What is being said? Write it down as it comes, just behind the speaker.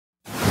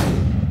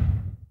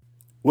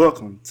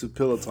Welcome to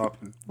Pillow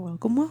Talking,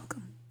 Welcome.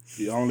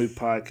 the only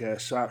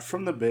podcast shot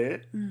from the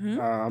bed.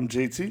 I'm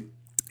JT,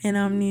 And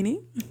I'm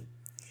Nene.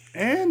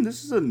 and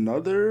this is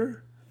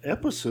another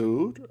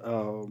episode.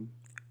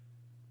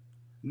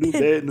 New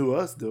bed, new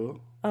us,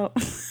 though. Oh,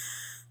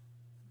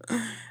 all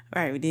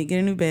right. We did get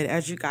a new bed,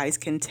 as you guys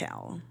can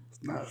tell.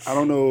 I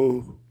don't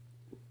know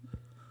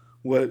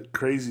what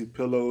crazy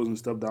pillows and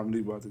stuff that I'm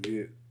about to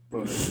get,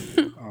 but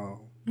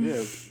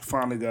yeah,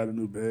 finally got a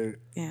new bed.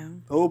 Yeah.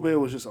 The old bed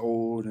was just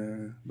old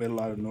and made a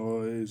lot of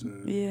noise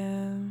and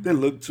Yeah. didn't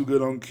look too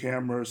good on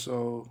camera,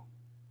 so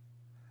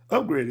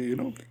upgraded, you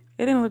know.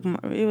 It didn't look.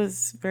 It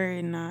was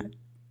very not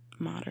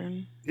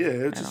modern. Yeah,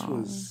 it At just all.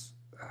 was.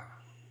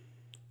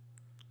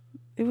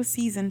 It was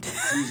seasoned.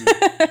 Seasoned.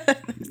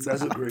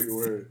 That's a great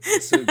word.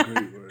 That's a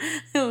great word.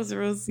 It was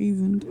real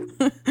seasoned.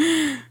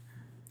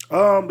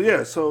 But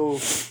yeah, so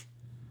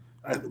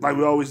like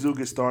we always do,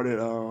 get started.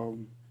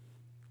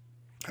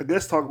 I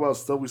guess talk about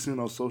stuff we've seen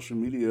on social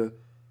media.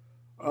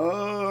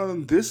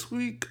 This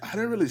week I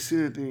didn't really see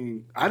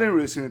anything. I didn't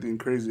really see anything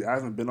crazy. I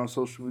haven't been on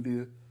social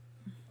media.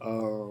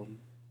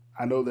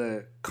 I know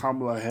that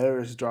Kamala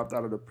Harris dropped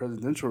out of the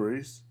presidential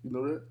race. You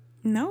know that?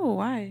 No,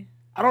 why?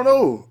 I don't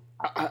know.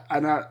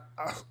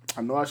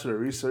 I know I should have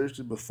researched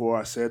it before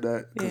I said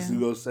that because Yeah. you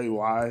go say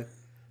why.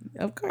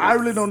 Of course. I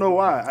really don't know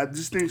why. I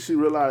just think she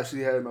realized she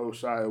had no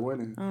shot at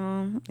winning.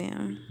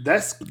 Yeah.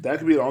 That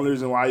could be the only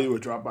reason why you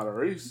would drop out of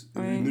race if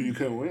you Right. knew you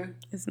couldn't win.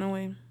 There's no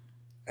way.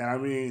 And I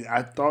mean,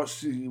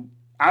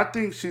 I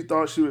think she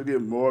thought she would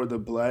get more of the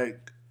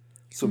black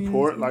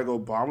support like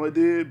Obama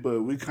did,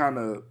 but we kind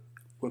of,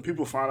 when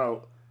people found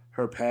out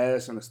her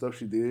past and the stuff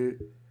she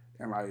did,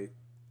 and like,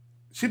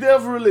 she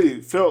never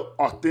really felt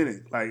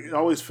authentic. Like, it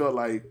always felt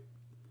like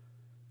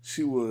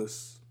she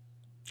was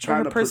trying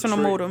Her to personal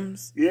portray,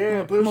 motives.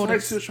 yeah, but it was like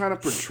Motives. she was trying to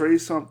portray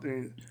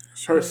something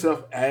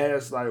herself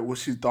as like what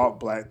she thought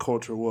black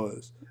culture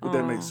was. If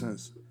that makes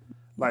sense.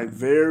 Like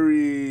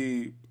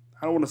very,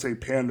 I don't want to say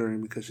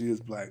pandering because she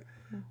is black,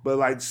 but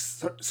like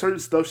certain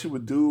stuff she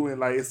would do, and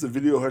like it's the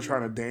video of her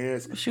trying to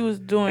dance. She was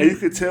doing. And you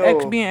could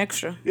tell, being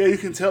extra. yeah, you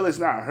can tell it's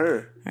not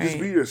her. Just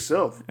Right. be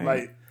yourself.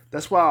 Like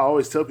that's why I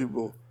always tell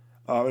people,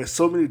 there's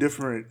so many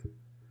different.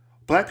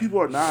 Black people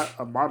are not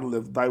a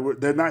monolith. Like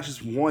they're not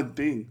just one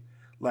thing.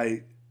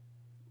 Like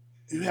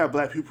you have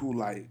black people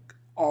like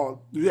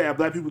all. You have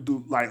black people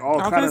do like all I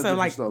was kinds gonna of say different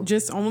like stuff.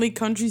 just only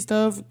country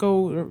stuff,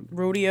 go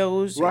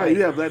rodeos, Right, like,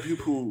 you have black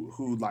people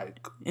who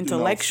like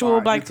Intellectual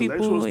black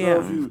people,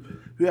 yeah.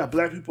 You have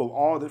black people of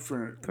all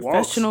different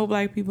professional walks.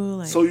 black people,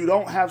 like So you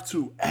don't have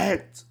to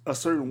act a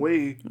certain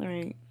way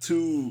right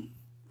to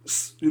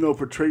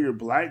portray your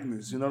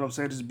blackness. You know what I'm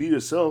saying? Just be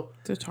yourself,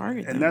 to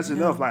target them. and that's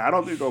enough. Like I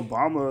don't think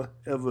Obama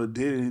ever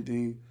did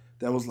anything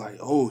that was like,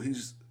 oh, he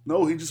just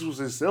was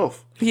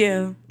himself.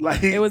 Yeah,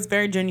 Like it was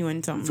very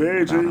genuine. Something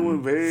very about genuine,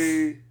 him.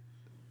 very.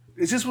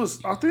 It just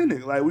was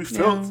authentic. Like we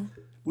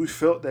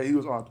felt that he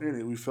was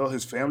authentic. We felt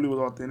his family was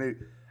authentic.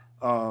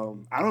 I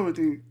don't even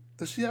think,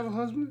 does she have a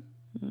husband?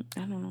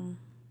 I don't know.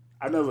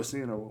 I never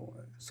seen her with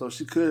one, so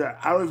she could.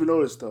 I don't even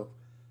know this stuff.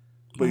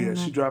 But yeah,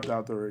 she dropped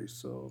out the race.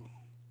 So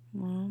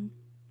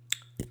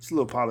it's a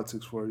little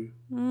politics for you.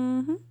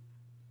 Mm-hmm.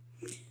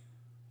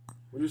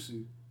 What do you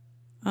see?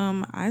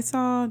 I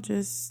saw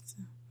just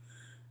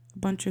a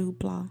bunch of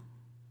hoopla.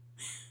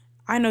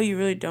 I know you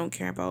really don't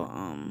care about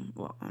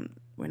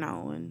we're not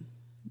on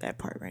that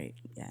part, right?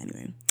 Yeah.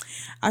 Anyway,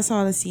 I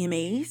saw the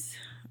CMAs.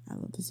 I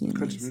love the CMAs.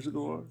 Country Music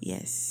Award.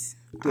 Yes,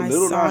 Did I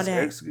Little saw Nas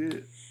that. X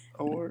get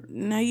award?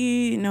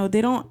 No,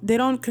 they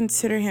don't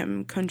consider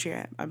him country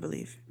rap, I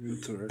believe.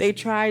 Interesting. They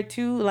tried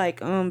to, like,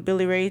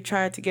 Billy Ray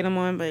tried to get him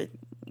on, but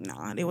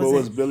nah, they But wasn't.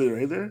 was Billy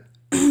Ray there?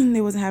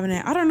 They wasn't having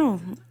it. I don't know.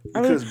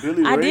 Because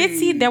Billy I Ray, did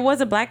see there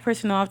was a black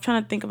person though. I was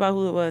trying to think about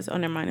who it was. Oh,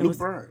 never mind. It Luke was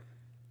Bryan.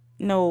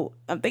 no.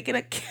 I'm thinking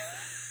of.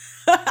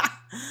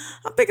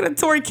 I'm thinking of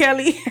Tori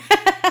Kelly.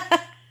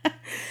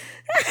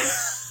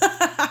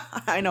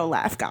 I know,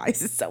 laugh,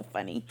 guys. It's so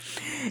funny.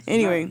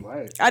 Anyway,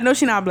 black. I know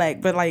she's not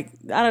black, but like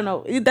I don't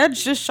know. That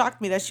just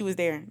shocked me that she was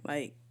there.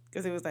 Like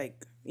because it was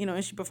like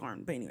and she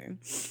performed. But anyway,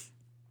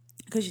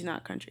 because she's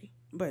not country.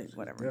 But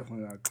whatever.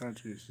 Definitely not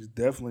country. She's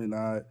definitely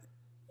not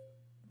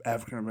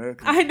African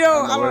American. I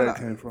know. I where don't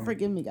that know. came from.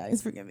 Forgive me,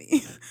 guys. Forgive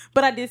me.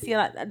 But I did see a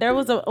lot. There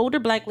was an older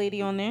black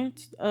lady on there.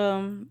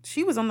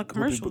 She was on the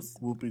commercials.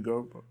 Whoopi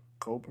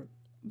Goldberg.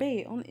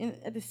 Babe,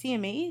 at the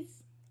CMAs.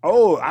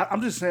 Oh,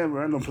 I'm just saying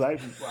random black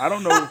people. I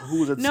don't know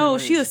who was at the No,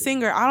 CMAs. she a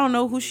singer. I don't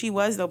know who she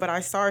was though, but I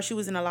saw her. She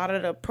was in a lot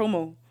of the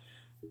promo.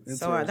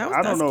 So I don't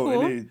that's know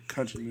cool. any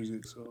country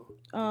music, so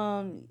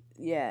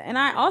Yeah, and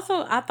I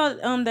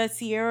thought that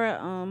Sierra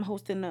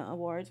hosting the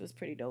awards was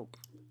pretty dope.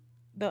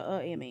 The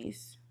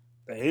AMAs.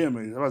 the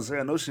AMAs. I was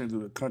saying I know she didn't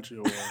do the country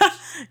awards.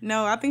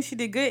 No, I think she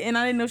did good, and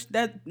I didn't know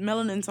that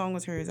Melanin song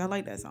was hers. I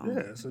like that song.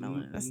 Yeah, it's a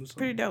new That's song.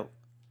 pretty dope.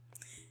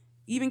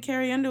 Even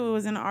Carrie Underwood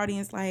was in the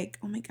audience, like,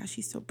 oh my gosh,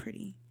 she's so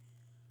pretty.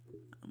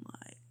 I'm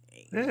like,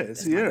 hey, Yeah,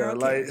 that's my Sierra. girl,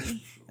 Like,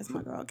 Carrie. That's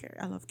my girl, Carrie.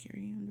 I love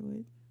Carrie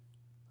Underwood.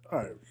 all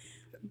right.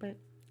 But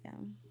yeah,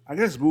 I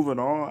guess moving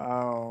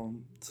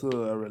on to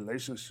a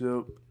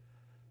relationship,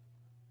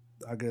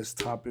 I guess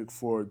topic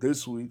for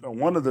this week.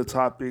 One of the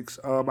topics,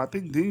 I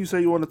think, didn't you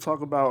say you want to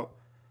talk about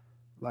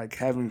like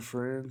having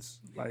friends?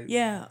 Like,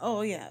 Yeah.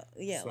 Oh yeah.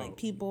 Yeah. Like so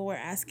people were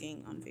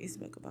asking on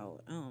Facebook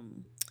about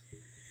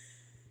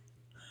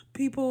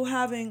people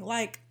having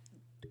like,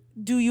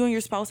 do you and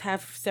your spouse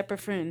have separate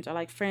friends or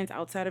like friends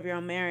outside of your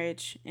own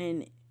marriage?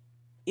 And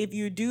if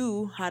you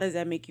do, how does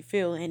that make you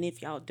feel? And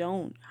if y'all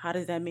don't, how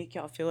does that make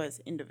y'all feel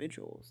as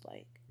individuals?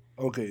 Like,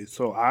 okay,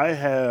 so I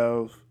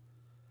have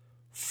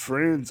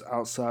friends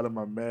outside of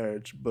my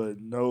marriage, but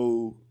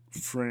no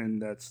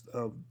friend that's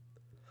of.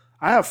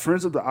 I have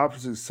friends of the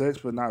opposite sex,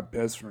 but not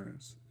best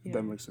friends. If yeah,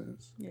 that makes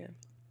sense. yeah,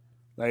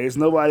 Like, it's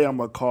nobody I'm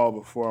gonna call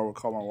before I would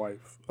call my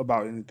wife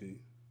about anything.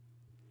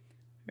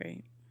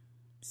 right,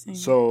 same.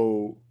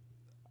 So,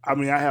 I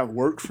mean, I have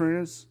work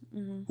friends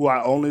who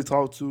I only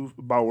talk to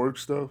about work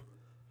stuff,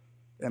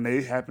 and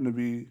they happen to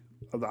be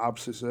of the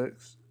opposite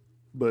sex,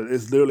 but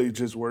it's literally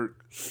just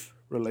work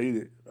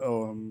related.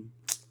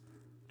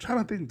 Trying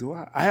to think, do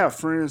I? I have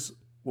friends.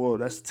 Well,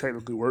 that's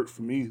technically work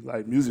for me,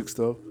 like music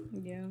stuff.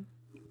 Yeah,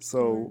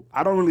 So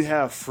I don't really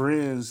have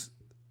friends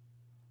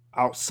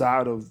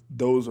outside of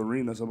those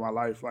arenas of my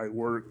life, like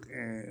work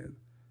and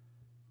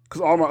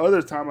because all my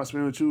other time I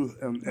spend with you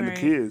and the right,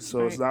 kids.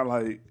 So it's right, not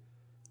like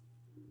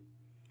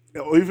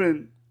or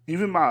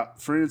even my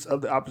friends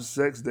of the opposite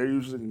sex, they're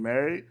usually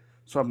married.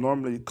 So I'm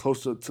normally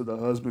closer to the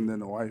husband than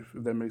the wife,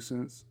 if that makes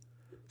sense.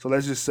 So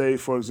let's just say,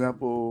 for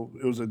example,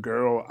 it was a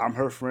girl, I'm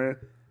her friend,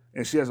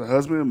 and she has a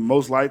husband.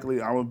 Most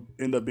likely, I would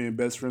end up being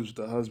best friends with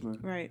the husband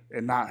right.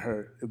 and not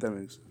her, if that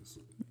makes sense.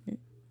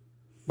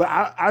 But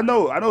I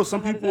know So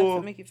some how does that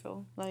people make you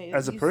feel? Like,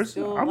 as a you person,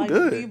 still I'm like?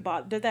 Do good. you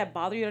does that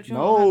bother you that you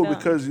don't have No, that?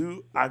 because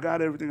I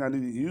got everything I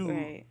needed you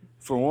Right.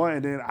 for one,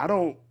 and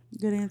then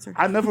Good answer.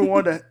 I never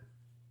wanted to,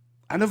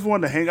 I never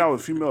wanted to hang out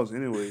with females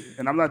anyway,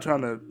 and I'm not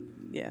trying to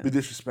Yeah. be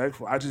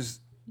disrespectful. I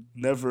just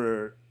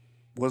never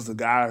was the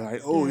guy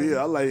like, oh Yeah. yeah,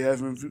 I like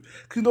having,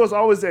 cause it's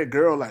always that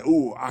girl like,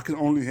 oh, I can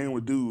only hang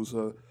with dudes,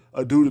 or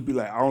a dude to be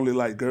like, I only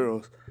like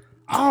girls.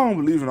 I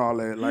don't believe in all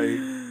that.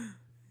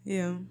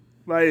 Yeah.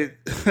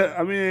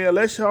 I mean,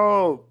 unless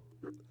y'all,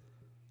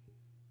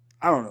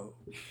 I don't know.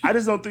 I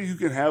just don't think you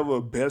can have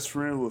a best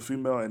friend with a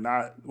female and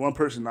not one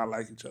person not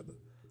like each other.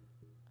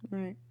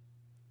 Right.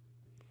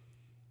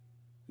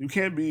 You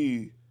can't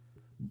be.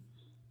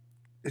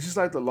 It's just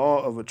like the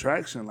law of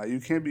attraction. Like you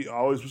can't be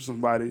always with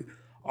somebody,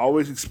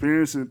 always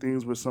experiencing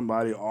things with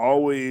somebody,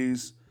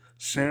 always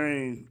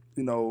sharing,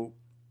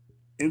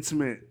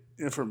 intimate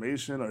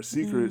information or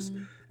secrets,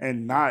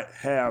 and not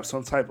have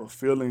some type of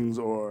feelings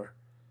or,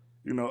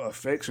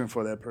 affection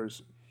for that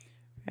person.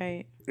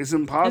 Right. It's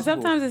And impossible.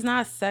 sometimes it's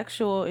not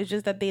sexual. It's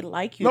just that they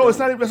like you No, it's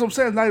though. not even. That's what I'm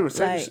saying. It's not even Like,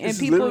 sexual. and It's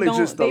people literally don't.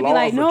 just the They be law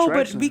like, of no, but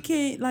we attraction.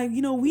 can't. Like,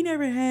 we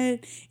never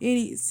had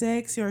any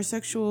sex or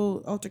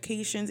sexual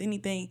altercations,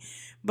 anything.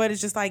 But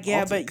it's just like,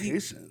 yeah, but you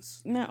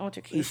Altercations. not You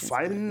altercations.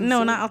 fighting? But, And no,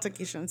 stuff? not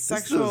altercations. It's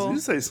just, you Sexual.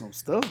 say some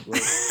stuff,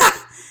 but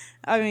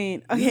I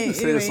mean, you okay. be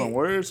saying some Anyway,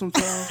 words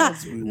sometimes. I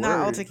just be not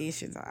worried.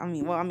 altercations. I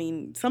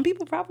mean, some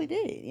people probably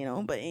did,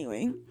 But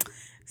anyway,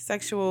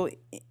 sexual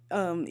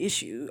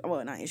issue.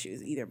 Well, not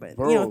issues either, but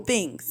Bro,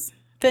 things.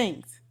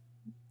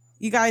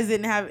 You guys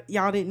didn't have.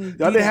 Y'all didn't y'all do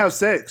didn't that. have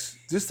sex.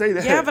 Just say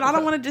that. Yeah, but I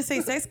don't want to just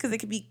say sex because it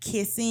could be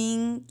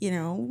kissing.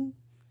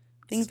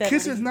 Things that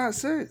Kiss is lead. not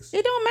sex.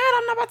 It don't matter.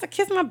 I'm not about to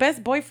kiss my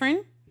best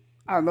boyfriend.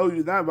 I know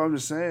you're not, but I'm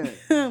just saying.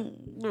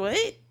 What?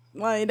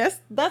 Like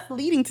that's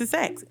leading to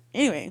sex.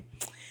 Anyway,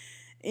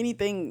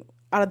 anything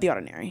out of the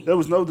ordinary. There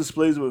was no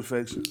displays of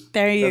affection.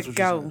 There you That's what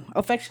you're go. saying.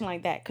 Affection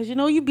like that. Because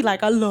you'd be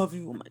like, I love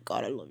you. Oh my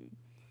God, I love you.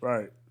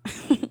 Right.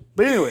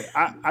 But anyway,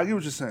 I get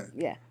what you're saying.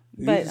 Yeah.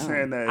 You're But just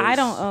saying that I it's-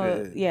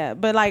 don't, yeah.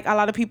 But like a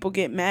lot of people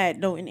get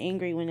mad, though, and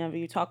angry whenever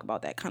you talk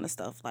about that kind of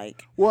stuff.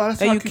 Like, Well, that's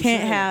that what I you keep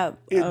can't saying. have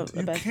a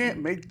You best can't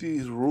friend. make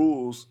these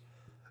rules.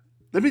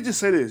 Let me just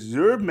say this: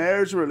 your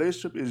marriage or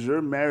relationship is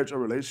your marriage or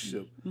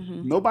relationship.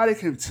 Nobody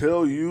can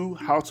tell you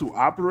how to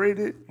operate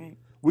it. Right.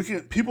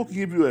 People can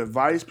give you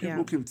advice.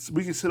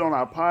 We can sit on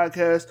our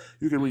podcast.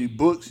 You can read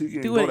books. You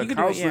can Do go it. to You can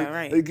do it, counseling. yeah,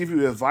 right. They give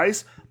you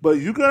advice, but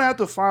you're gonna have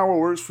to find what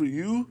works for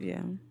you.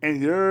 Yeah. And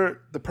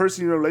you're the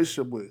person you're in a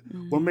relationship with.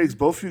 What makes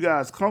both of you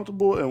guys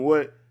comfortable and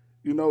what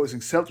is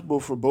acceptable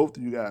for both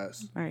of you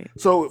guys. Right.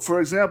 So, for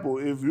example,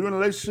 if you're in a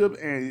relationship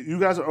and you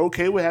guys are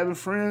okay with having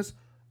friends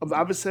of the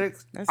opposite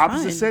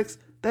fine. sex,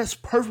 that's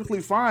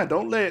perfectly fine.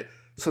 Don't let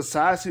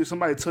society or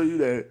somebody tell you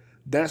that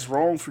that's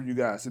wrong for you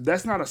guys. If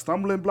that's not a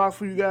stumbling block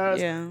for you guys,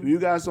 Yeah. if you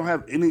guys don't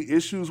have any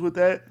issues with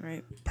that,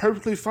 Right.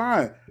 perfectly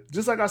fine.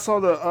 Just like I saw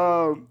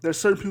there's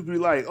certain people be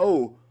like,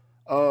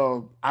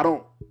 I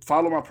don't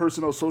follow my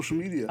person on social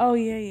media. Oh,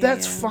 yeah.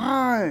 That's yeah.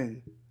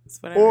 fine.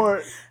 It's whatever.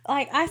 Or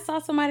Like, I saw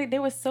somebody, they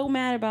was so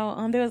mad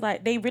about, they was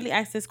like, they really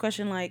asked this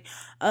question, like,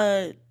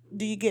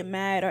 do you get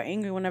mad or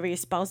angry whenever your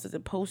spouse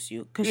doesn't post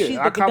you? Because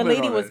I the commented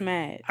lady on was that.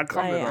 mad. I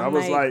commented. Like, I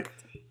was like,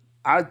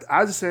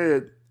 I just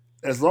said,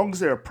 as long as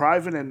they're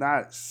private and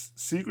not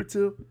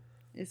secretive,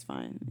 It's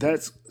fine.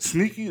 That's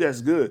sneaky.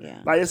 That's good.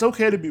 Yeah. Like, it's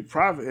okay to be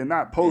private and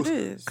not post. It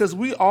is. Because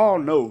we all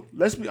know.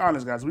 Let's be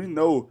honest, guys. We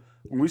know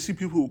when we see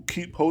people who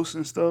keep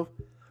posting stuff,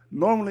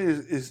 normally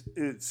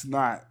it's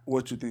not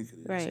what you think it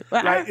is. Right.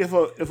 But Like,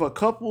 if a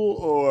couple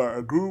or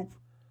a group,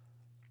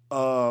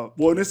 well,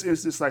 in this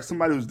instance, like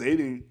somebody who's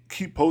dating,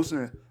 keep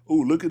posting, "Oh,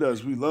 look at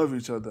us, we love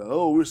each other.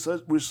 Oh, we're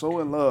so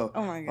in love."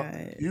 Oh my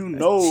God. You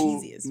That's know,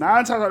 cheesy as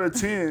 9 times out of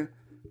 10,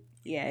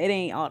 yeah, it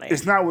ain't all that.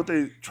 it's not what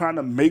they trying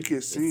to make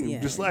it seem.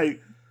 yeah. Just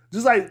like,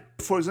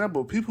 for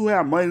example, people who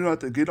have money don't have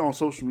to get on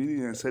social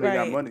media and say they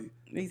got Right. money.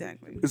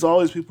 Exactly. It's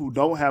always people who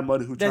don't have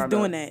money who That's trying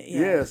doing to, that,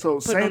 yeah. So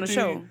Putting same on a thing.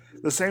 show.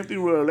 The same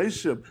thing with a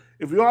relationship.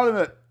 If you're all in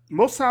a,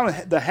 most times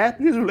the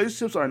happiest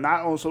relationships are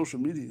not on social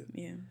media.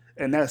 Yeah.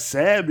 And that's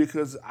sad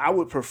because I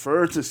would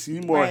prefer to see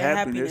more Right,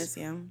 happiness.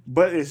 yeah.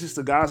 But it's just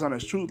the God's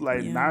honest truth.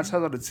 Like, Yeah. 9 times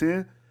out of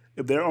 10,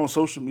 if they're on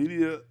social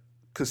media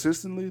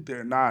consistently,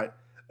 they're not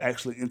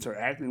actually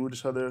interacting with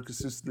each other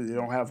consistently. They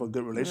don't have a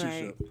good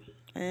relationship. Right.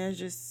 And it's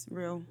just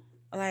real.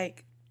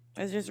 Like,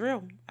 it's just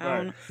real.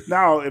 Right.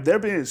 Now, if they're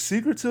being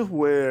secretive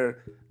where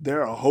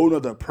they're a whole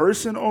other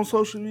person on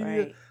social media,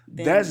 Right.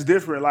 Then- that's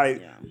different.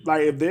 Like, Yeah.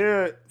 like if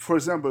they're, for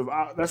example,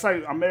 that's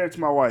like I'm married to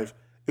my wife.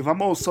 If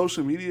I'm on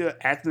social media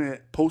acting,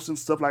 posting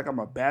stuff like I'm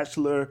a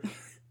bachelor,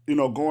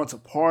 going to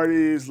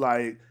parties,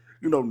 like,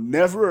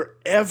 never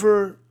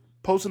ever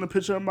posting a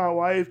picture of my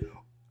wife.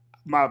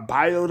 My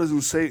bio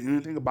doesn't say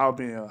anything about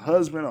being a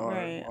husband or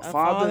Right. a A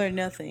father. father,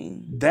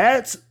 nothing.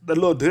 That's a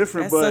little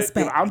different, That's but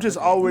suspect. if I'm just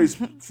always,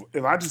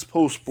 if I just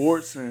post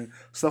sports and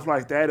stuff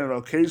like that and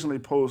occasionally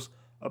post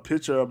a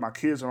picture of my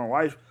kids or my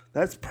wife,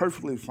 that's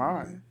perfectly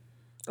fine.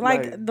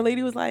 Like, the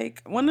lady was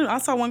like, I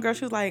saw one girl,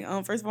 she was like,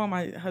 first of all,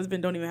 my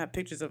husband don't even have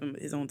pictures of him,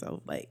 his own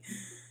self. Like,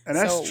 And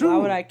that's so true. why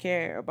would I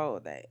care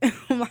about that?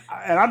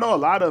 And I know a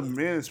lot of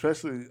men,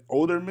 especially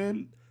older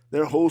men,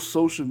 their whole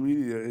social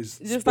media is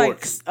just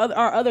sports. like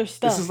other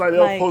stuff. This is like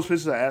they'll post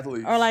pictures of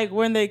athletes. Or like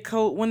when they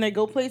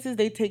go places,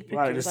 they take pictures.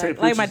 Right, just like,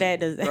 take like my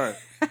pictures. dad does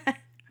that. Right.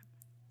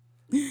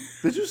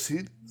 Did you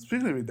see?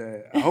 Speaking of your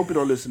dad, I hope you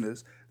don't listen to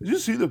this. Did you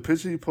see the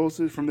picture he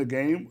posted from the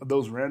game of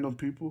those random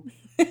people?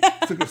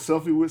 Took a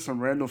selfie with some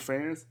random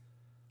fans.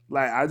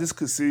 Like, I just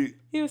could see.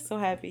 He was so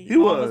happy. He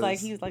was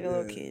like a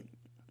little kid.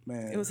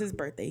 Man, It was his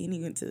birthday and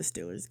he went to the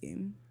Steelers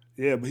game.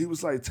 Yeah, but he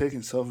was like taking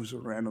selfies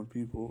with random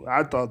people.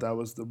 I thought that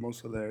was the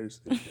most hilarious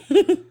thing.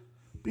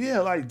 But yeah,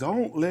 like,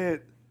 don't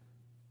let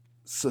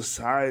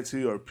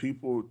society or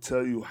people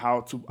tell you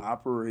how to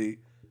operate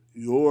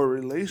your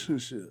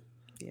relationship.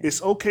 Yeah.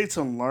 It's okay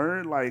to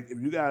learn. Like, if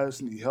you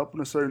guys need help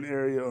in a certain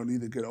area or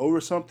need to get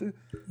over something,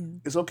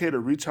 it's okay to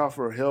reach out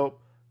for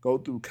help, go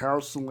through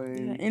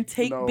counseling. And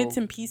take bits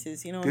and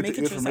pieces, and get make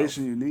the it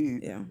information yourself. you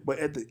need. Yeah. But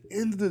at the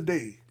end of the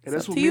day, and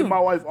that's what to me you. and my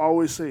wife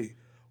always say,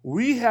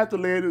 we have to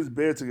lay in this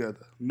bed together.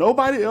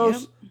 Nobody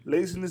else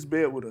lays in this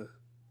bed with us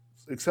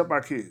except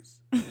our kids.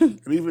 And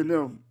even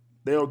them,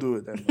 they'll do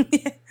it that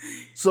way.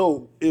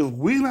 So if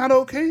we not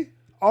okay,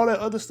 all that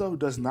other stuff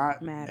does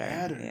not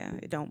matter. Yeah,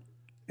 it don't.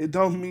 It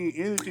don't mean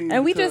anything.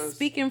 And we just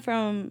speaking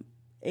from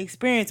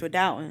experience with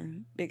that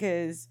one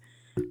because,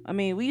 I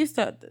mean, we used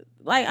to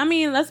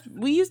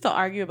we used to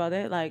argue about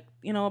it, like,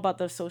 about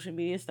the social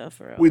media stuff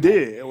for real. We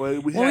did.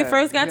 When we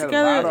first got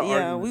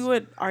together, we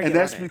would argue. And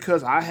that's about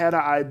because I had an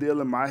ideal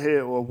in my head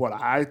of what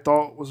I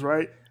thought was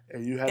right,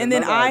 and you had. And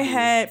then I idea.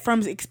 had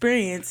from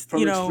experience.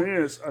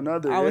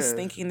 Another. I was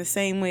thinking the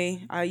same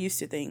way I used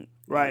to think.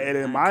 Right, and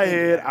in my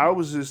head, I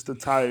was just the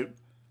type.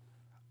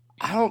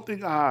 I don't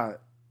think I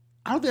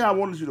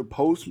wanted you to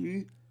post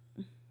me.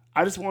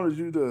 I just wanted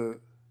you to.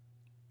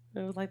 It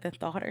was like the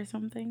thought or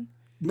something.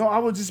 No, I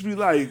would just be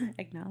like,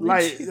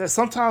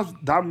 sometimes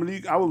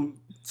Dominique, I would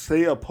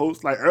say a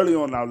post like early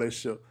on in our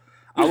relationship.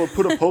 I would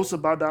put a post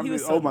about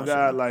Dominique. So my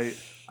God, like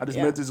I just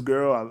met this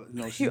girl.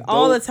 She's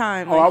all dope. the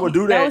time. I would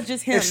do that. That was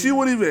just him. And she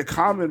wouldn't even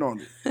comment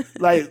on it.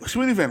 Like, she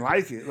wouldn't even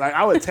like it. Like,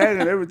 I would tag her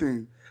and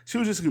everything. She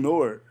would just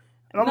ignore it.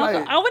 And I'm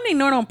like, I wouldn't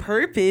ignore it on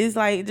purpose.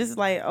 Like, just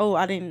like,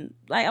 I didn't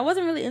I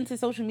wasn't really into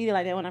social media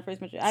like that when I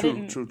first met you.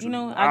 True.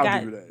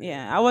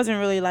 I wasn't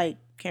really like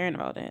caring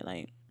about that.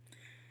 Like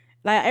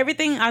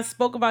everything I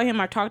spoke about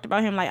him, I talked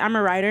about him. Like, I'm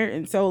a writer,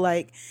 and so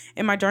like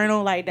in my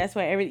journal, like that's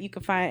where you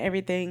can find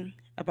everything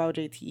about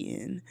JT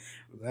in.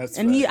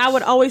 I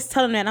would always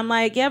tell him that. I'm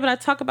like, yeah, but I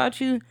talk about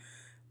you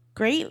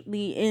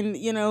greatly in my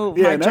and journal.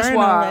 That's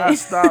why I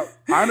stopped.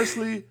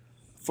 Honestly,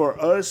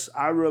 for us,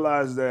 I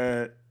realized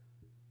that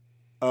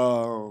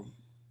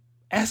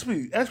as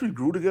we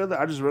grew together,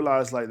 I just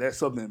realized like that's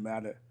something that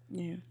mattered.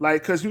 Yeah.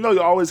 Like, cause you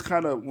always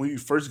kind of, when you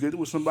first get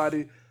with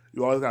somebody,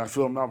 you always gotta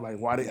feel them out. Like,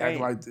 why they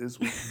acting like this?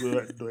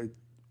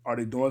 Are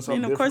they doing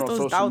something different on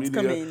social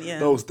media? Come in, yeah.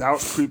 Those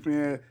doubts creep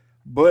in.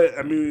 But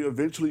I mean,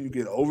 eventually you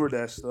get over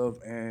that stuff,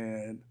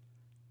 and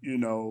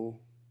you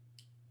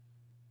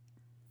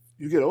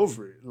get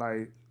over it.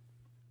 Like,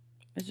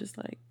 it's just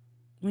like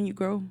when you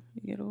grow,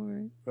 you get over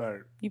it.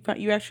 Right.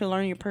 You actually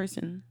learn your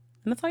person,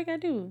 and that's all you gotta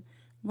do.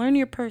 Learn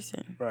your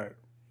person. Right.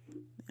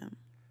 Yeah.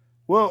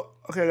 Well,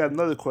 okay, I got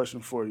another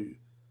question for you.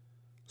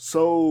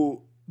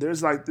 So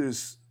there's like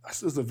this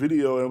there's a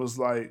video. It was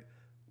like,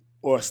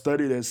 or a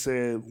study that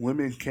said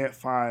women can't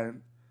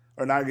find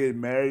or not get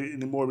married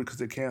anymore because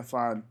they can't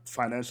find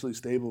financially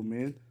stable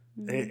men,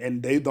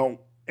 and they don't,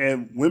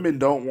 and women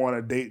don't want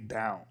to date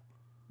down.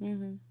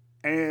 Mm-hmm.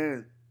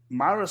 And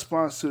my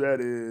response to that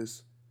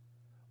is,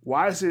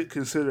 why is it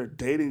considered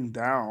dating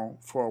down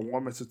for a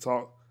woman to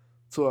talk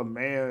to a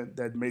man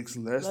that makes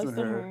less Less than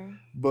than her, her.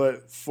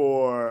 but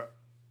for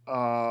a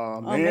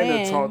A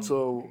man to talk man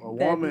to a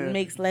that woman,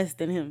 makes less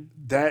than him.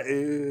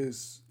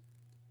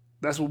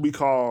 that's what we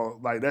call,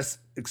 like, that's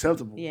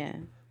acceptable. Yeah.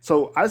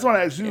 So I just want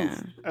to ask you,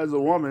 Yeah. as a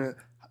woman,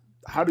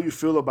 how do you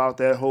feel about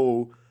that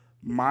whole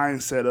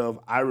mindset of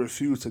I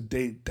refuse to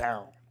date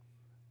down?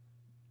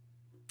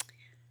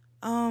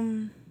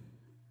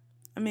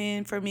 I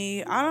mean, for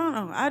me, I don't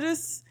know. I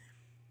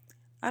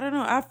don't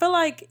know. I feel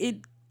like it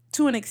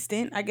to an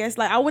extent, I guess.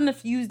 Like, I wouldn't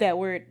have used that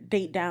word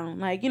date down.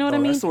 Like, you know what I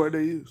mean? That's the word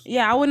they use.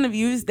 Yeah, I wouldn't have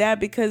used that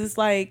because it's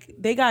like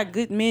they got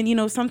good men. You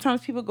know,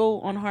 sometimes people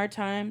go on hard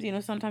times. You know,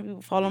 sometimes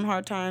people fall on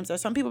hard times. Or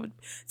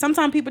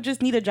sometimes people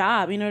just need a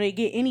job. You know, they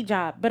get any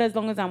job. But as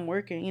long as I'm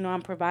working, you know,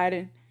 I'm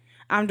providing.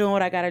 I'm doing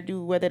what I got to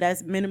do, whether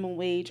that's minimum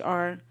wage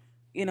or,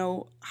 you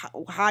know,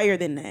 higher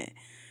than that.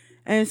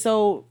 And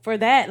so for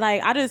that,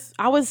 like,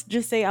 I was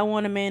just say I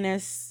want a man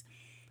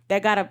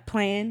that got a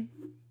plan.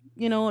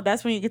 You know,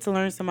 that's when you get to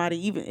learn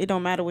somebody. Even it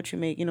don't matter what you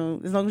make. You know,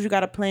 as long as you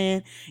got a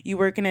plan, you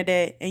working at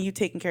that, and you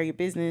taking care of your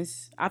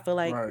business. I feel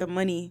like Right. the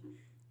money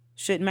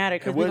shouldn't matter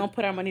because we're gonna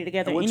put our money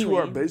together And what anyway. you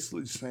are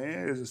basically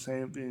saying is the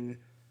same thing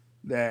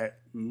that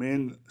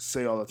men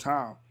say all the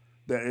time.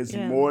 That it's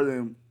more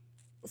than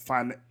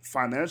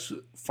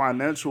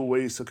financial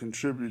ways to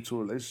contribute to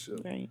a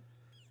relationship. Right.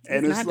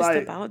 And it's it's not like,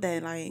 just about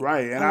that. Like,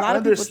 right. And a lot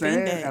of people think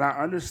and that.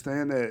 I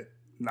understand that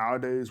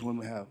nowadays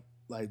women have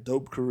like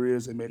dope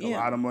careers, they make a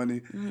lot of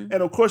money. Mm-hmm.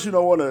 And of course you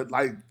don't want to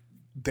like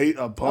date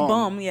a bum. A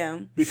bum, yeah.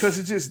 Because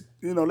it just,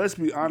 you know, let's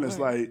be honest,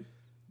 like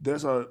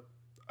there's a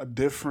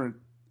different,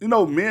 you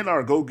know, men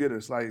are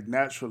go-getters, like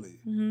naturally.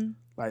 Mm-hmm.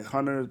 Like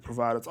hunters,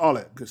 providers, all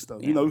that good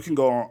stuff. You know, we can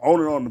go on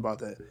and on about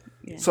that.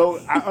 Yeah. So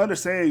I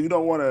understand you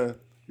don't want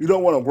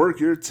to work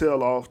your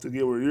tail off to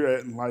get where you're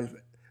at in life,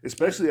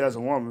 especially as a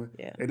woman,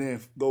 and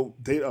then go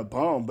date a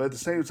bum. But at the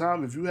same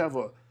time, if you have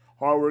a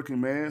hardworking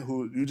man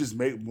who you just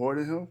make more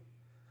than him,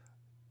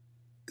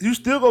 you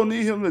still gonna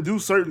need him to do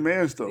certain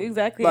man stuff.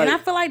 Exactly, like, and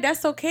I feel like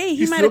that's okay.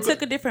 He might have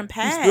took a different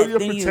path. He's still your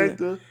than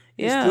protector.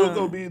 You. He's still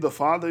gonna be the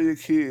father of your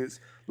kids.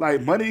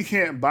 Like, money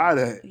can't buy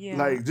that. Yeah.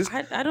 Like, just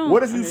I don't.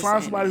 What if you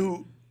find somebody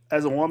who,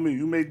 as a woman,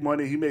 you make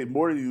money, he make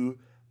more than you,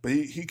 but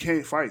he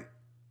can't fight.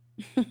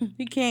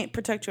 He can't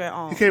protect you at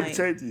all. He can't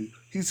protect you.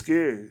 He's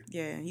scared.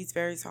 Yeah, he's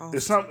very soft.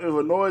 If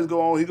a noise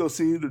go on, he gonna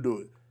send you to do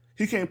it.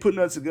 He can't put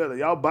nothing together.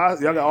 Y'all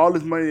got all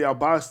this money, y'all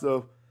buy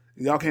stuff,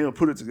 and y'all can't even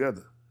put it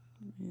together.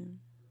 Mm-hmm.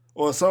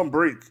 Or if something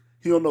break,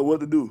 he don't know what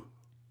to do.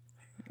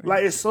 Right.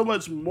 Like, it's so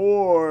much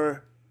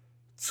more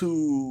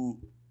to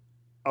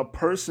a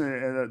person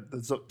and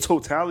the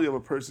totality of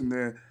a person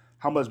than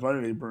how much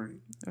money they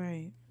bring.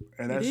 Right.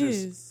 And that's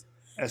just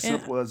as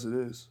simple as it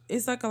is.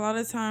 It's like a lot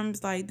of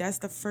times, like, that's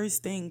the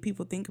first thing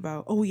people think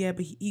about. Oh, yeah,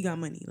 but he got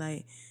money.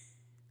 Like,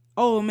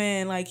 oh,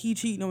 man, like, he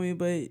cheating on me,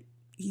 but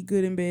he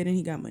good in bed and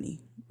he got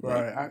money.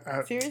 Right.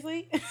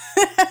 Seriously?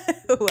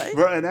 What?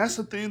 Bro, and that's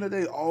the thing that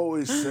they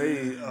always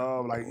say.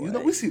 Like, you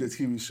know, we see the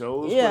TV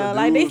shows. Yeah,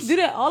 like, they do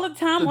that all the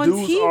time on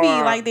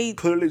TV. Like, they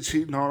clearly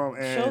cheating on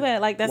them. And show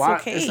that, like, that's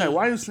okay. It's like,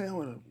 why are you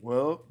saying,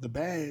 well, the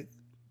bag,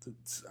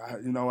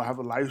 you know, I have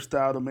a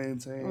lifestyle to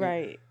maintain.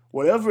 Right.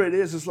 Whatever it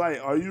is, it's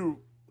like, are you,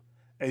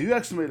 and you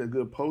actually made a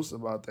good post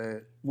about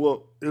that.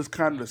 Well, it's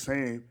kind of the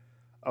same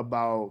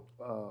about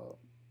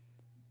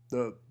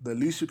the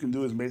least you can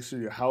do is make sure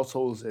your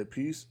household is at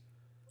peace.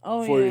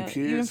 Oh, for your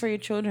kids, even for your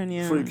children,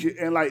 yeah. For your kid,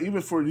 and like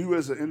even for you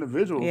as an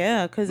individual,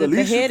 yeah. Because the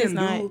least head you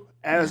can do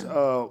as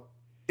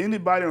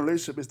anybody in a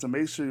relationship is to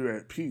make sure you're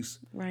at peace.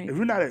 Right. If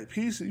you're not at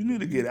peace, you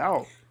need to get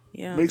out.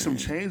 Yeah. Make some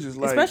changes.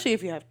 Like, especially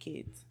if you have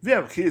kids. If you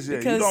have kids, yeah,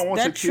 because you don't want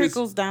that your kids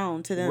trickles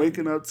down to them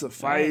waking up to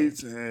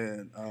fights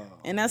and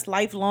that's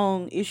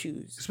lifelong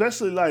issues.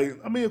 Especially like,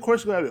 I mean, of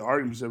course you have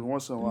arguments every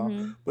once in a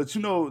while, but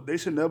you know they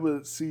should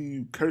never see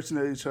you cursing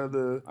at each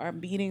other or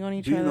beating on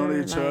each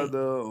other,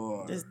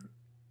 or just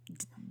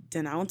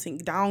denouncing,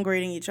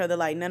 downgrading each other,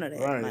 like none of that.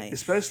 Right. Like,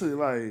 especially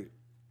like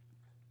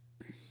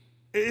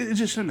it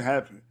just shouldn't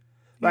happen.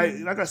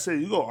 Like I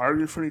said, you go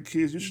argue in front of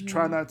kids. You should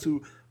try not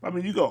to. I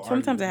mean, you go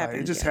sometimes argue. It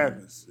happens. It just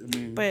happens. I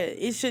mean, but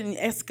it shouldn't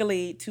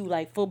escalate to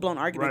like full blown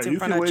arguments in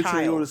front of a child. You can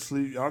wait till you go to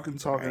sleep. Y'all can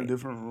talk in a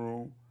different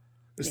room.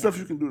 There's stuff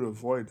you can do to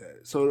avoid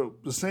that. So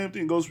the same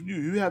thing goes for you.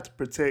 You have to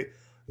protect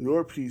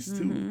your peace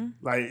too.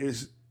 Like,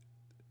 it's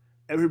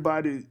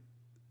everybody.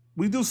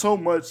 We do so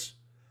much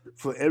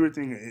for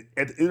everything.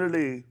 At the end of the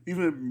day,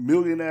 even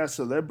millionaire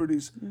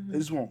celebrities, they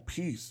just want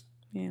peace.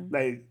 Yeah.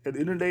 Like, at the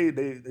end of the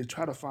day, they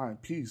try to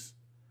find peace.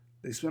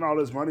 They spend all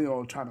this money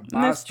on trying to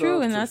buy that's stuff.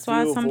 True, and that's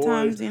why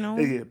sometimes, they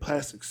get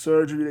plastic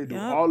surgery. They do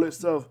all this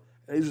stuff.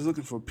 They just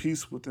looking for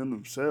peace within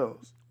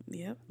themselves.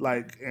 Yep.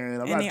 Like, and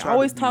I'm And not they trying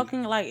always to be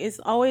talking like it's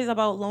always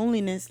about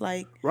loneliness.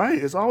 Like, right.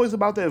 It's always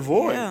about that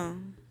void. yeah,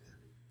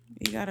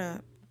 you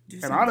gotta do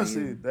And something for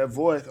honestly, you. that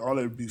void can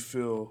only be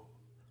filled,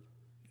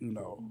 in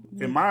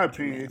my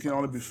opinion, Man, it can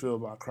only be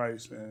filled by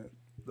Christ and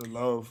the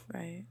love.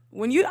 right.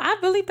 I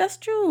believe that's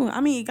true.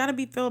 I mean, it gotta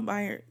be filled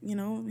by, I feel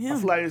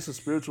him. like it's a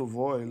spiritual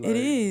void, It like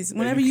is. that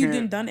Whenever you you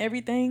can't. done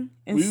everything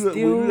and When you when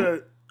still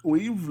you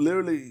when you've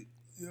literally,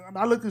 and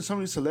I look at some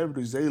of these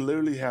celebrities, they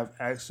literally have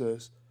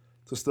access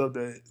to stuff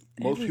that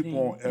most people everything,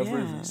 won't ever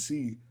even yeah,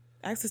 see,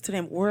 access to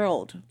that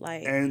world,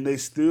 like, and they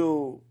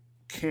still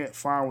can't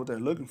find what they're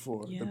looking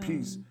for, the yeah,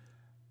 peace.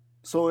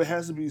 So it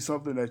has to be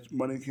something that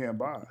money can't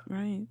buy.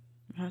 right.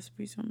 It has to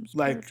be something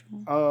Like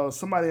spiritual.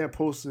 somebody had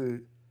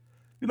posted,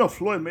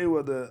 Floyd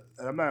Mayweather.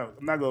 And I'm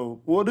not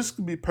going. Well, this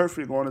could be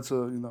perfect going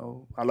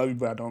into I love you,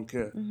 but I don't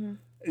care.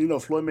 Mm-hmm.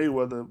 Floyd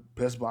Mayweather,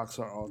 best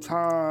boxer of all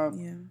time.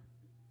 Yeah,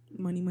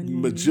 money, money,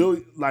 money.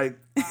 Majillion, like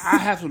I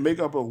have to make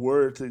up a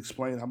word to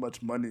explain how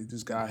much money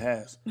this guy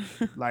has.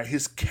 Like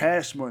his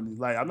cash money.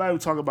 Like I'm not even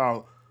talking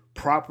about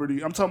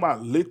property. I'm talking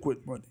about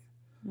liquid money.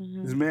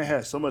 Mm-hmm. This man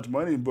has so much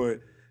money,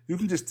 but you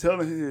can just tell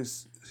in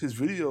his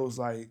videos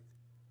like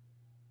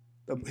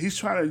he's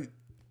trying to.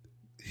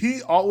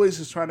 He always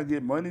is trying to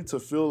get money to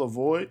fill a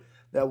void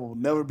that will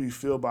never be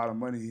filled by the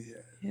money he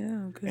has.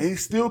 Yeah, And he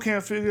still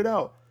can't figure it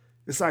out.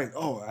 It's like,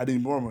 oh, I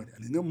need more money.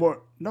 I need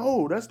more.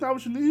 No, that's not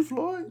what you need,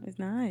 Floyd. it's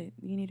not.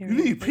 You need a You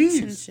need peace.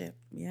 relationship.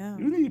 Yeah.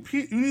 You need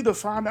peace. You need to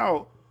find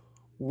out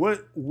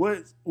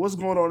what's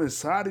going on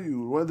inside of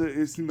you. Whether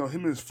it's him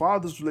and his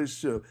father's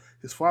relationship,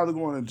 his father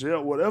going to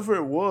jail, whatever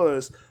it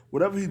was,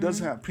 whatever he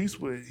doesn't have peace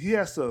with, he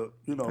has to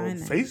Find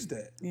that. face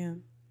that. Yeah.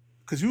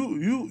 Because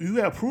you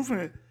have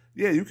proven,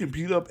 yeah, you can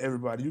beat up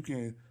everybody. You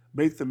can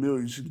make the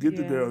millions. You can get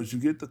the Yeah. girls. You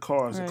get the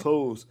cars, the Right.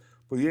 clothes.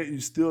 But yet you're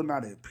still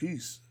not at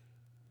peace.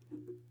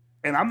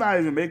 And I'm not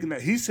even making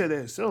that. He said that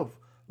himself.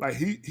 Like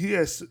he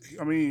has.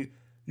 I mean,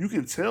 you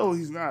can tell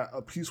he's not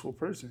a peaceful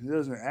person. He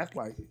doesn't act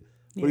like it.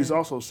 But he's Yeah.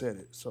 also said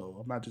it. So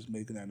I'm not just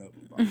making that up.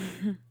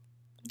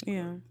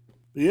 Yeah.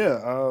 Yeah.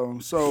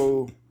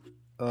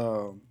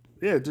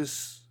 Yeah.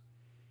 Just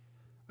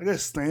I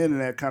guess staying in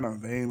that kind of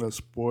vein of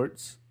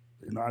sports.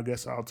 I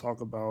guess I'll talk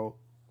about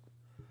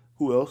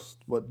who else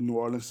but the New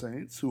Orleans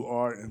Saints, who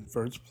are in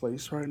first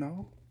place right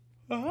now.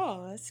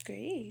 Oh, that's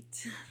great.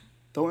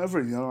 Don't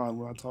ever yawn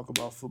when I talk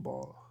about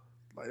football.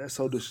 Like that's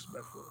so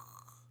disrespectful.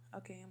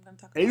 Okay, I'm gonna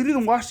talk. And you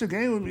didn't watch the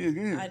game with me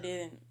again. I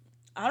didn't.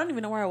 I don't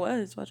even know where I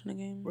was watching the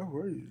game. Where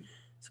were you?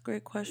 It's a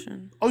great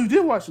question. Oh, you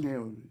did watch the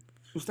game with me.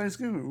 It was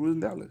Thanksgiving. We was in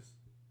Dallas.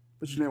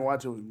 But you didn't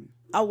watch it with me.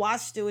 I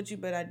watched it with you,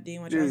 but I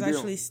didn't watch it. Yeah, I was you did.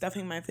 actually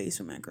stuffing my face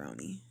with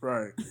macaroni.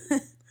 Right.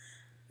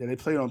 Yeah, they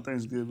played on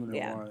Thanksgiving and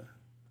Yeah. won.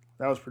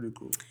 That was pretty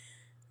cool.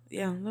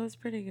 Yeah, that was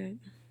pretty good.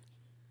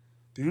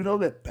 Do you know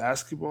that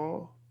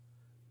basketball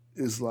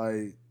is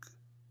like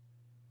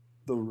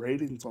the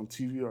ratings on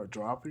TV are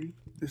dropping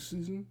this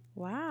season?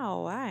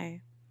 Wow,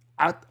 why?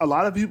 A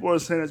lot of people are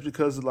saying it's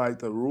because of like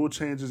the rule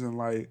changes and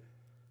like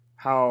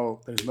how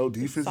there's no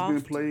defense being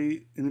soft.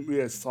 played and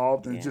it's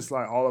soft and it's Yeah. just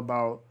like all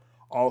about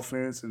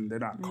offense and they're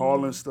not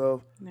calling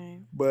stuff. No.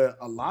 But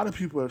a lot of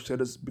people have said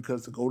it's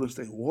because the Golden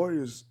State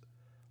Warriors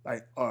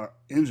like are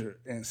injured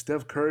and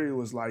Steph Curry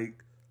was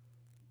like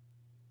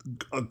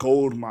a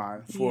gold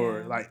mine for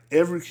Yeah. like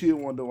every kid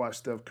wanted to watch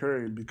Steph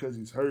Curry because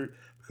he's hurt,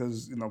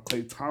 because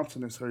Klay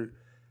Thompson is hurt,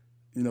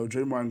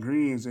 Draymond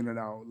Green's in and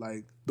out.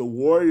 Like the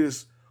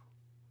Warriors,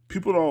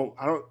 people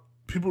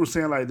were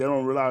saying like they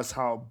don't realize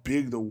how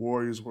big the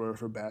Warriors were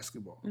for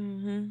basketball.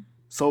 Mm-hmm.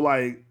 So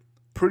like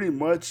pretty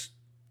much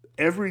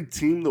every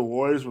team the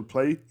Warriors would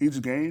play,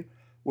 each game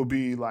would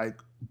be like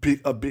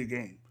a big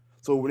game.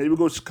 So when they would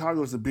go to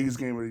Chicago, it's the biggest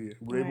game of the year.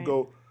 When they would Right.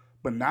 go,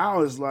 but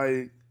now it's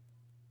like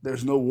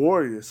there's no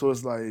Warriors, so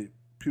it's like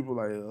people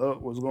like,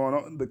 what's going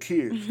on? The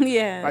kids,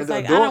 Yeah, it's the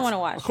like I don't want to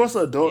watch. Of course,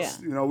 the adults,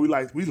 Yeah. we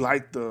like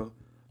the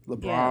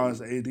LeBrons,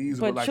 the ADs,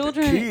 but like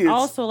children the kids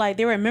also like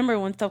they remember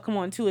when stuff come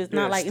on too. It's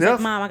not like it's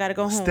like, Mom, I gotta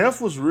go home. Steph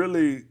was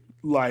really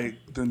like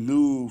the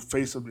new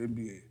face of the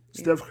NBA.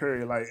 Steph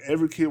Curry, like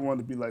every kid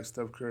wanted to be like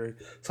Steph Curry.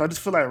 So I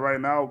just feel like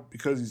right now,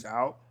 because he's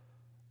out,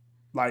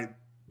 like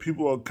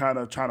people are kind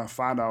of trying to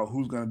find out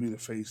who's gonna be the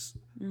face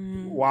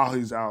while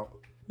he's out.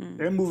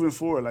 And moving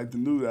forward, like the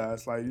new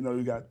guys, like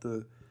you got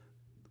the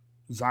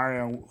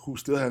Zion who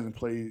still hasn't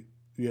played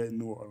yet in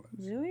New Orleans.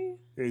 Really?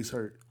 Yeah, he's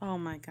hurt. Oh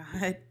my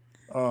God.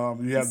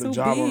 You have He's the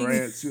so Ja big.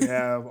 Morants. You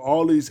have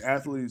all these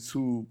athletes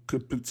who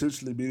could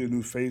potentially be the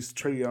new face.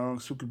 Trae Young,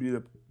 who could be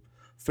the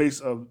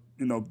face of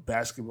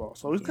basketball.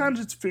 So it's kind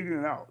of just figuring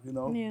it out.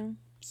 Yeah.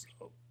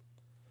 So,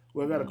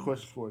 well, I got a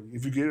question for you.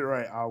 If you get it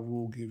right, I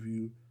will give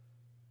you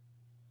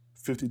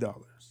 $50.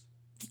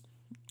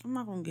 I'm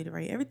not gonna get it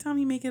right. Every time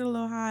you make it a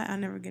little high, I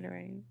never get it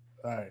right.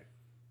 All right.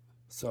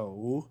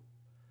 So,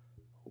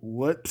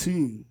 what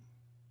team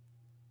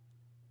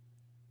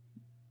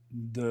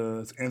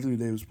does Anthony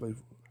Davis play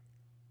for?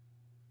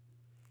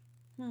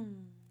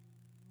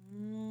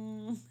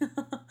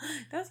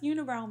 That's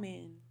Unibrow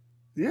Man.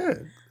 Yeah.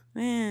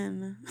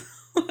 Man.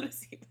 What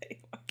does he play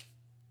for?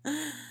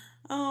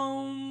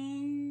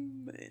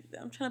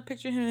 I'm trying to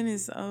picture him in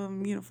his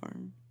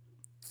uniform.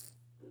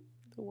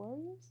 The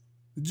Warriors?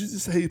 Did you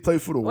just say he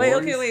played for the Wait,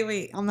 Warriors? okay,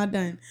 wait. I'm not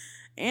done.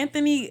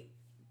 Anthony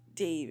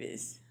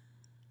Davis.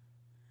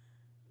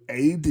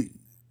 AD.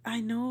 I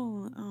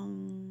know.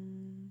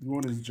 You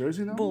want his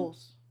jersey now?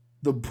 Bulls.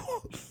 The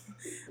Bulls.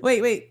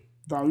 Wait.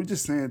 No, you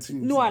just saying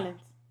teams. New Orleans.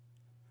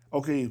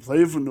 Okay, he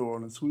played for New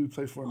Orleans. Who did he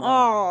play for now?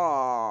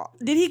 Oh,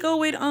 did he go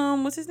with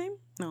what's his name?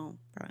 No,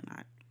 probably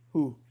not.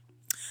 Who?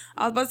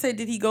 I was about to say,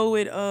 did he go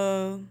with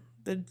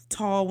the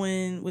tall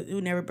one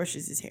who never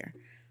brushes his hair?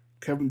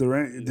 Kevin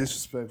Durant is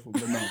disrespectful,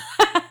 but no.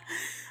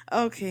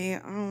 Okay,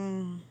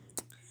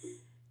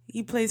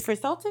 he plays for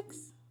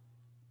Celtics.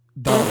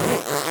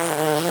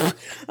 Dom.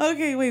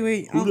 Okay,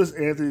 wait. Who does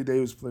Anthony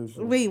Davis play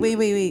for?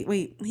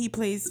 Wait. He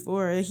plays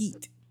for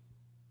Heat.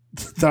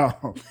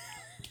 Dom.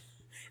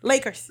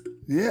 Lakers.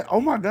 Yeah.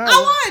 Oh my God.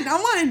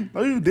 I won.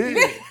 No, you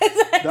didn't.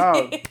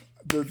 Dog.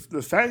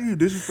 The fact you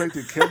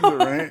disrespected Kevin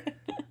Durant.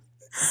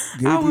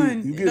 I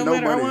won. You get no no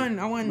matter, money.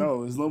 I won.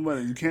 No, it's no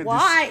money. You can't.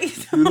 Why?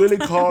 You literally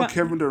call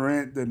Kevin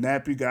Durant the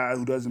nappy guy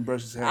who doesn't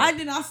brush his hair. I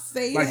did not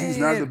say like that. He's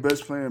not the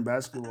best player in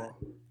basketball.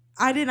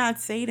 I did not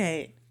say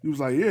that. He was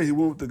like, yeah, he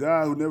went with the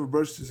guy who never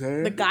brushed his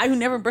hair. The guy who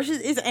never brushes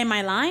is. Am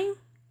I lying?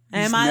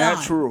 He's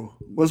natural.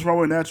 What's wrong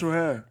with natural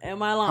hair?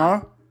 Am I lying?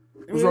 Huh?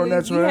 What's wrong with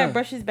natural hair? We had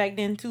brushes back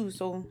then too.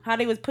 So how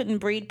they was putting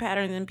braid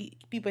patterns in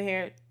people's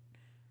hair?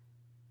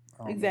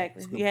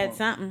 Exactly. You had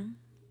something.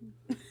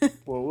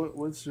 Well,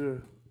 what's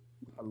your?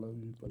 I love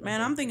you, but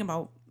man, I'm thinking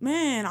about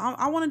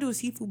I want to do a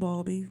seafood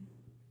ball, babe.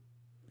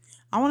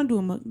 I want to do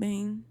a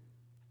mukbang.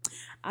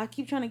 I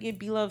keep trying to get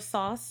B-Love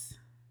sauce,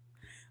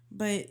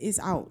 but it's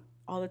out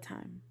all the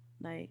time.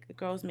 Like the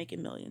girl's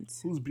making millions.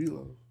 Who's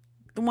B-Love?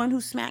 The one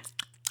who smacks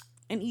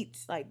and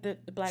eats like the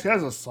black. She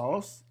has a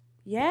sauce.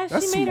 Yeah,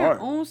 That's she made smart.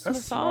 her own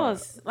That's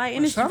sauce. smart. Like,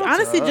 and it's Shout out to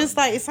honestly her. just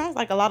like it sounds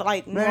like a lot of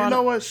like. Man, you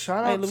know what?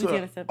 Shout out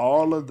Louisiana to stuff.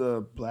 all of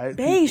the black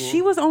Babe, people.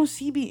 she was on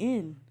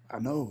CBN. I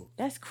know.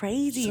 That's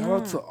crazy. Shout huh?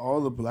 out to all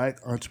the black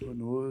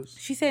entrepreneurs.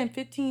 She said in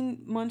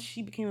 15 months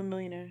she became a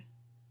millionaire.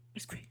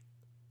 That's great.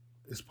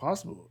 It's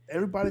possible.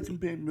 Everybody can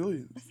make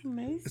millions. That's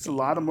amazing. It's a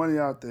lot of money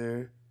out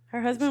there.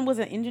 Her husband was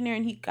an engineer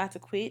and he got to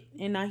quit,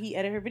 and now he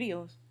edit her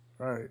videos.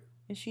 Right.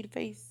 And she the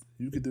face.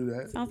 You could do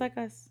that. Sounds like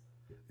us.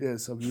 Yeah,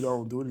 so you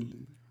don't do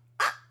anything.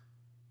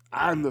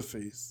 I'm the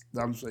face.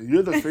 I'm saying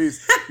you're the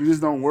face. You just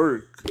don't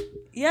work.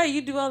 Yeah,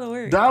 you do all the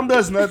work. Dom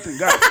does nothing.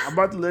 Guys, I'm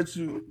about to let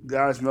you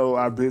guys know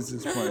our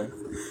business plan.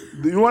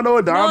 Do you want to know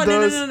what Dom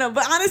does? No.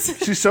 But honestly,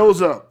 she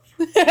shows up.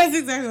 that's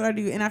exactly what I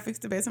do. And I fix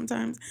the bed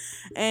sometimes.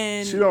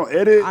 And she don't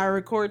edit. I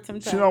record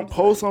sometimes. She don't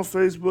post on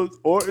Facebook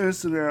or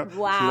Instagram.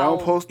 Wow. She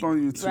don't post on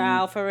YouTube.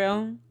 Wow, for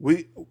real?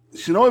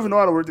 She don't even know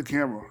how to work the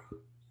camera.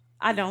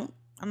 I don't.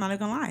 I'm not even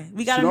gonna lie.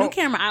 We got a new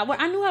camera.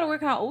 I knew how to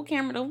work our old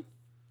camera though.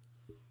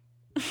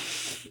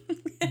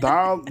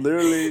 Dom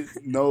literally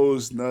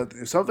knows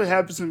nothing. If something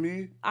happens to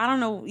me, I don't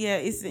know. Yeah,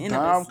 it's the end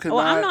Dom of this.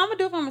 cannot. I'm gonna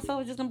do it by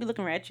myself. It's just gonna be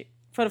looking ratchet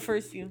for the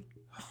first few.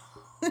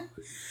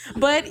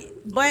 but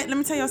let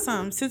me tell y'all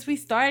something. Since we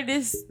started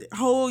this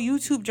whole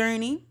YouTube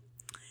journey,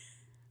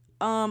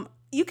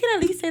 you can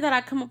at least say that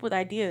I come up with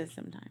ideas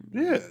sometimes.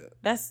 Yeah.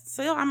 That's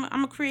so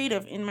I'm a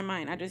creative in my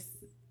mind. I just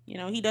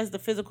he does the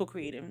physical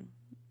creative.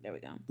 There we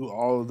go. Do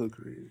all of the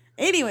creative.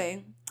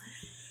 Anyway.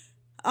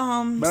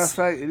 Matter of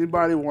fact,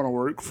 anybody want to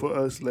work for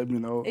us, let me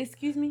know.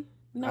 Excuse me?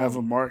 No. I have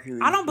a marketing.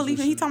 I don't believe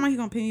him. He position. talking about he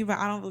gonna pay me, but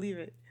I don't believe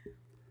it.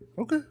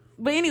 Okay.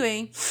 But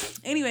anyway,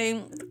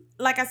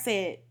 like I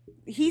said,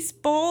 he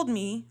spoiled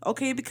me,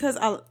 okay, because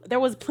there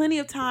was plenty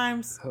of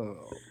times. Oh,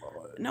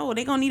 Lord. No,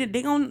 they gonna need it.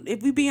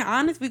 If we being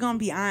honest, we gonna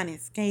be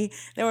honest, okay?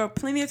 There were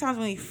plenty of times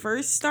when he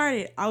first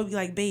started, I would be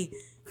like, babe,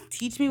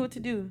 teach me what to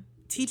do.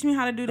 Teach me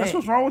how to do that. That's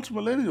what's wrong with you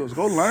millennials.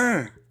 Go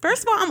learn.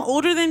 First of all, I'm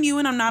older than you,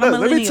 and I'm not a Look,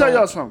 millennial. let me tell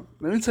y'all something.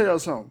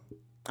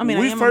 I mean,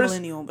 I am a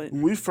millennial, but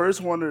when we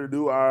first wanted to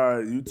do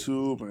our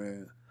YouTube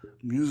and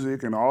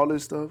music and all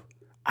this stuff,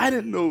 I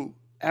knew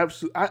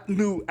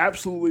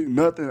absolutely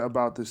nothing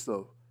about this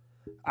stuff.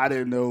 I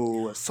didn't know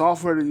what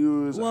software to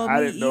use. Well,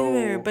 I me didn't know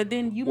either. But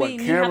then you what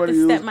made me camera have to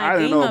to step use. my I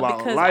didn't game know up about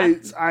because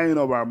lights. I didn't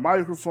know about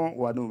microphone.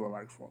 Well, I knew about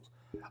microphones.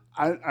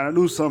 I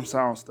knew some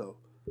sound stuff.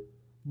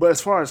 But as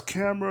far as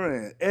camera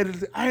and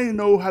editing, I didn't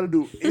know how to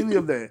do any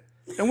of that.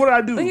 And what did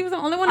I do? But he was the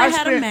only one that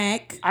had a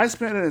Mac. I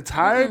spent an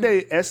entire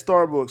day at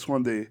Starbucks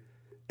one day,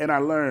 and I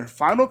learned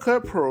Final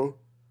Cut Pro.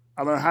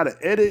 I learned how to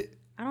edit.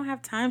 I don't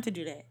have time to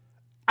do that.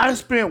 I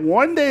spent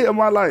one day of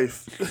my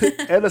life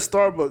at a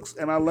Starbucks,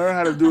 and I learned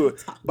how to do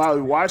it by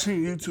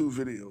watching YouTube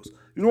videos.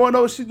 You want to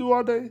know what she do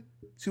all day?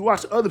 She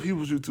watch other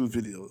people's YouTube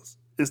videos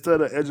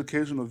instead of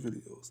educational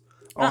videos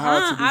on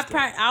how to do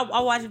stuff.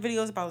 I watch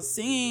videos about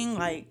singing,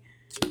 like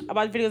I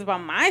watch videos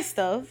about my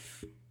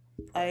stuff,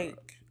 like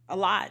a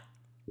lot.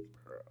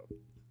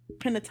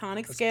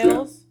 Pentatonic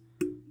scales.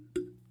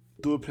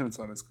 Do a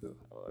pentatonic scale.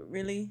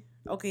 Really?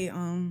 Okay. I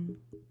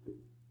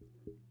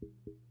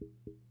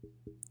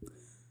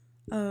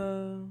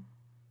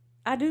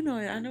do know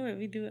it. I know it.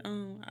 We do.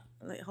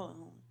 Like hold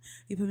on.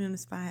 You put me on the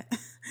spot.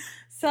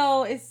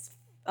 So it's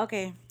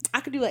okay.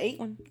 I could do an 8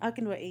 one. I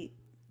can do an 8.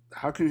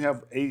 How can you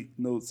have 8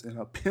 notes in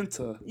a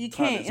penta? You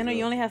can't. You know, you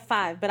scale? only have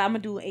 5, but I'm gonna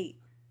do 8.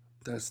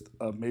 That's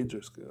a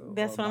major scale.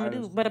 That's what I'm gonna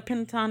minor- do. But a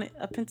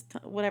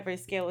pentatonic, whatever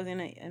scale is in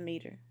a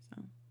major.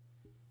 So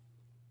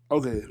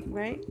Okay,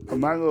 right. I'm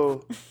not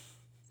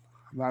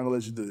gonna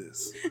let you do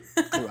this.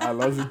 'Cause I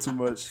love you too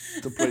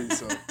much to play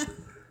yourself.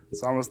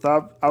 So I'm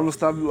gonna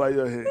stop you while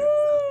you're ahead.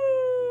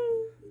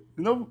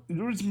 You know,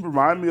 you just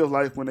remind me of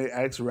like when they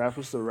ask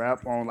rappers to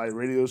rap on like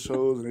radio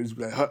shows and they just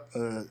be like,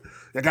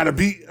 "I got a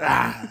beat."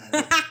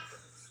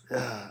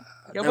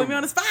 Y'all put me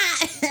on the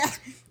spot.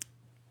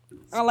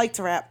 I like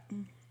to rap.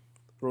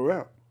 Bro,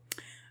 rap.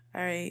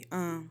 All right.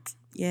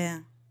 Yeah.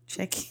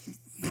 Check it.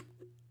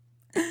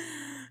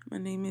 My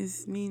name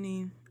is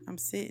Nene. I'm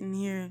sitting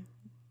here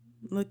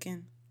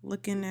looking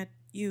at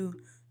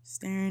you,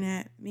 staring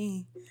at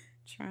me,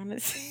 trying to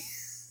see.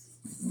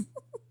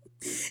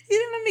 You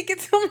didn't let me get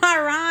to my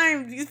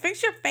rhyme. You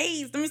fix your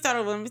face. Let me start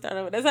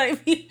over. That's how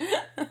it be.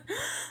 All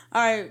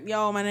right,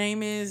 y'all. My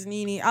name is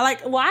Nene. I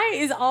like. Why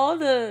is all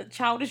the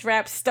childish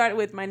raps start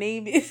with my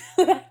name is?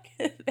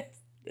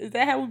 Is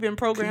that how we've been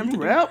programmed Can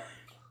you to rap?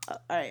 do?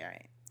 All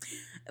right.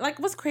 Like,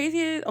 what's crazy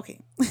is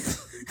okay. I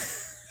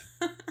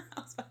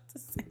was about to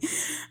say.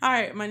 All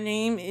right, my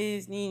name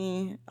is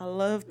Nene. I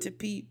love to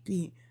pee.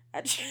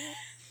 All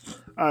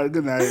right,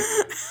 good night.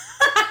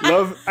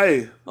 Love.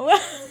 Hey,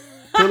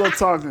 Pillow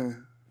Talking.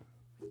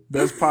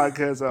 Best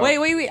podcast out.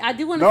 Wait. I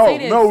do want to say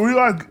this. No, we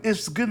are.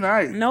 It's good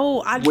night.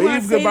 No, I do want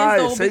Wave to say goodbye.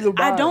 this though. Say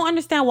goodbye. I don't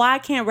understand why I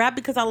can't rap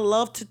because I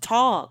love to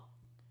talk.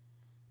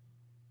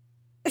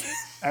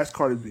 Ask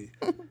Cardi B.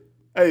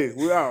 Hey,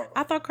 we out.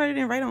 I thought Cardi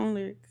didn't write her own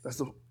lyrics.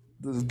 That's a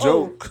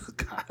joke.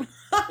 God.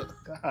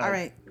 All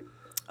right.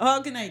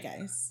 Oh, good night,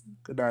 guys.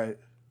 Good night.